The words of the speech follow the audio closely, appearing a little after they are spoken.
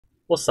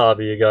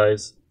Wasabi, you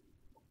guys.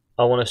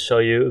 I want to show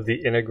you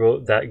the integral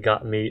that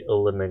got me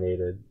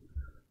eliminated.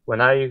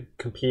 When I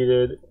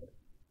competed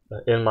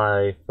in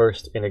my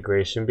first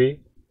integration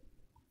bee,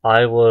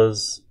 I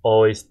was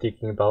always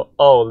thinking about,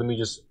 oh, let me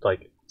just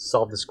like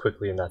solve this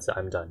quickly and that's it,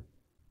 I'm done.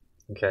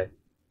 Okay,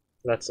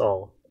 that's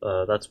all.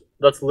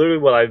 That's literally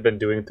what I've been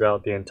doing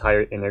throughout the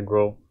entire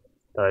integral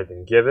that I've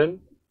been given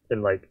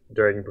in like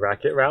during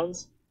bracket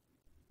rounds.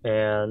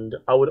 And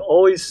I would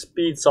always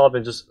speed solve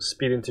and just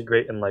speed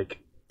integrate in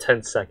like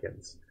 10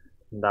 seconds.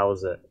 And that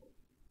was it.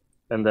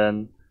 And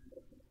then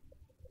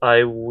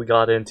we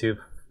got into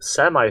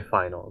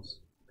semifinals.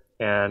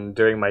 And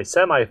during my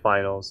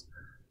semifinals,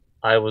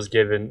 I was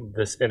given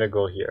this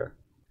integral here.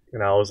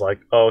 And I was like,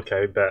 oh,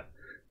 okay, bet.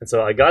 And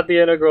so I got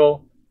the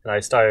integral and I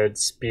started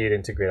speed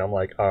integrate. I'm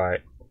like,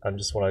 alright, I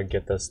just want to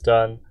get this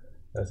done.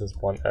 This is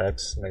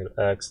 1x, negative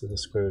x, this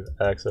is square root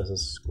of x, this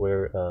is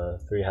square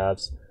 3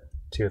 halves,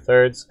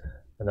 2/3.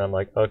 And then I'm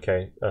like,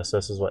 okay, so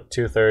this is what,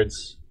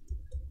 2/3,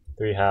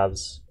 3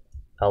 halves,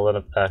 ln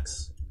of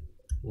x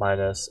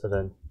minus, and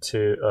then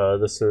 2,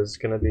 this is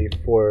going to be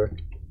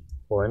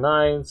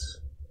 4/9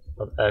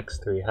 of x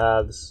 3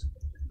 halves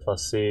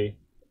plus c.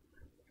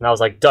 And I was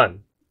like,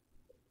 done.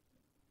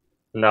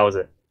 And that was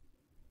it.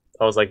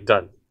 I was like,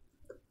 done.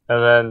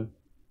 And then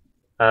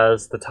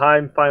as the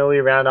time finally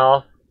ran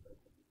off,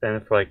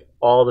 and for like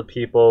all the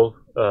people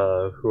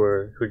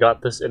who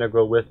got this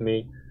integral with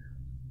me,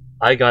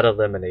 I got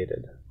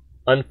eliminated.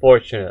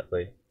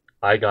 Unfortunately,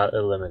 I got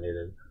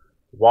eliminated.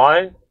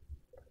 Why?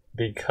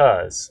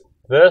 Because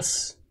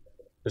this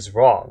is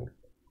wrong.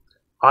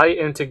 I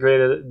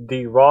integrated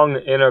the wrong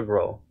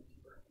integral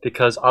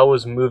because I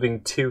was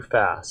moving too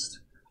fast.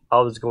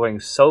 I was going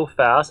so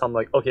fast, I'm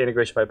like, okay,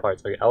 integration by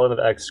parts. Okay, ln of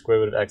x, square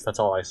root of x, that's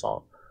all I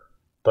saw.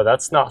 But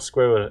that's not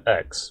square root of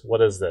x.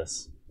 What is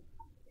this?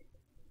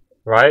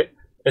 Right?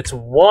 It's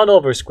 1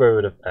 over square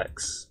root of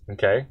x.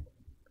 Okay?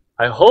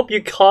 I hope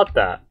you caught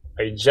that.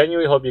 I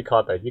genuinely hope you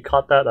caught that. If you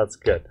caught that, that's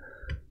good.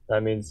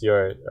 That means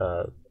you're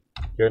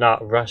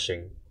not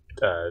rushing.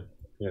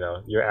 You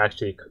know, you're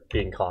actually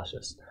being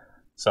cautious.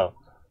 So,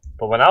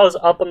 but when I was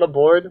up on the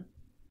board,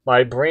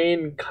 my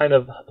brain kind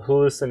of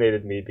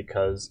hallucinated me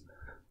because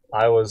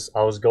I was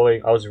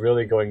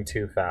really going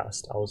too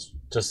fast. I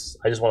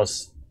just want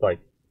to like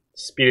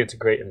speed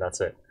integrate and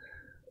that's it.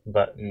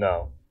 But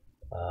no,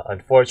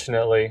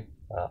 unfortunately,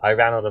 I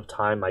ran out of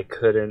time. I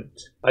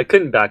couldn't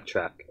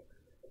backtrack,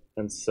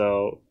 and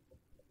so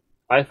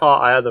I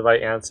thought I had the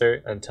right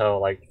answer until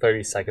like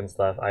 30 seconds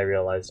left. I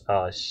realized,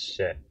 oh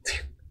shit.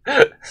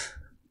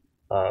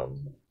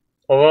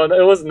 Well,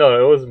 it was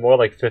more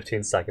like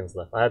 15 seconds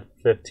left. I had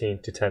 15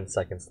 to 10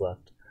 seconds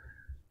left,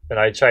 and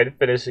I tried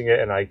finishing it,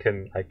 and I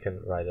couldn't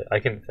write it. I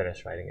couldn't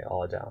finish writing it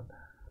all down,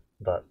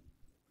 but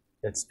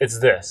it's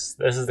this.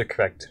 This is the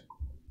correct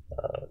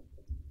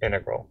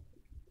integral,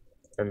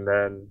 and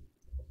then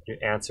your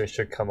answer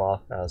should come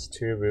off as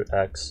 2 root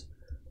x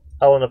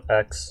ln of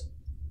x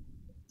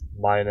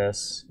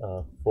minus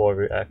 4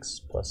 root x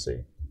plus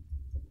c.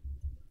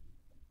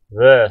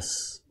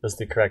 This is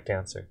the correct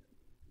answer.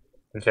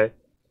 Okay,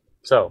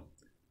 so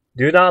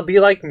do not be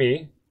like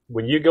me.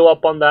 When you go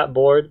up on that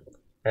board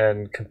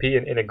and compete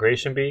in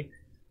integration bee,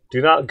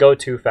 do not go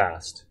too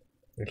fast.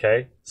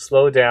 Okay,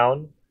 slow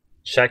down,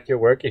 check your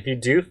work. If you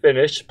do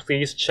finish,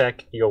 please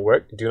check your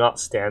work. Do not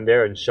stand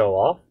there and show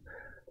off.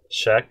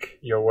 Check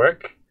your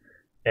work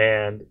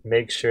and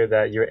make sure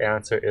that your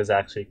answer is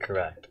actually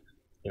correct.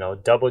 You know,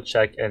 double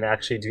check and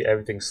actually do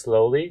everything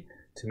slowly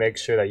to make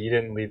sure that you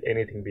didn't leave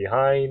anything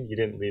behind, you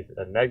didn't leave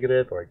a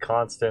negative or a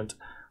constant,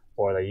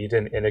 or that you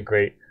didn't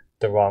integrate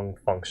the wrong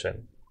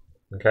function.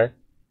 Okay?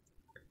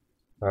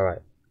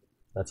 Alright.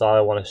 That's all I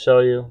want to show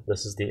you.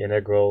 This is the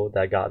integral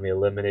that got me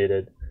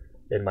eliminated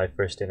in my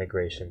first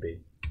integration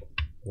bee.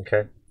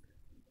 Okay?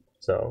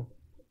 So,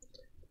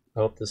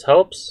 I hope this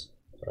helps.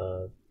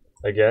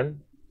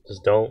 Again,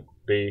 just don't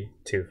be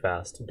too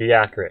fast. Be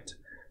accurate.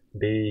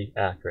 Be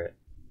accurate.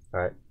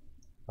 Alright.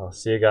 I'll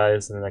see you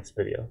guys in the next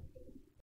video.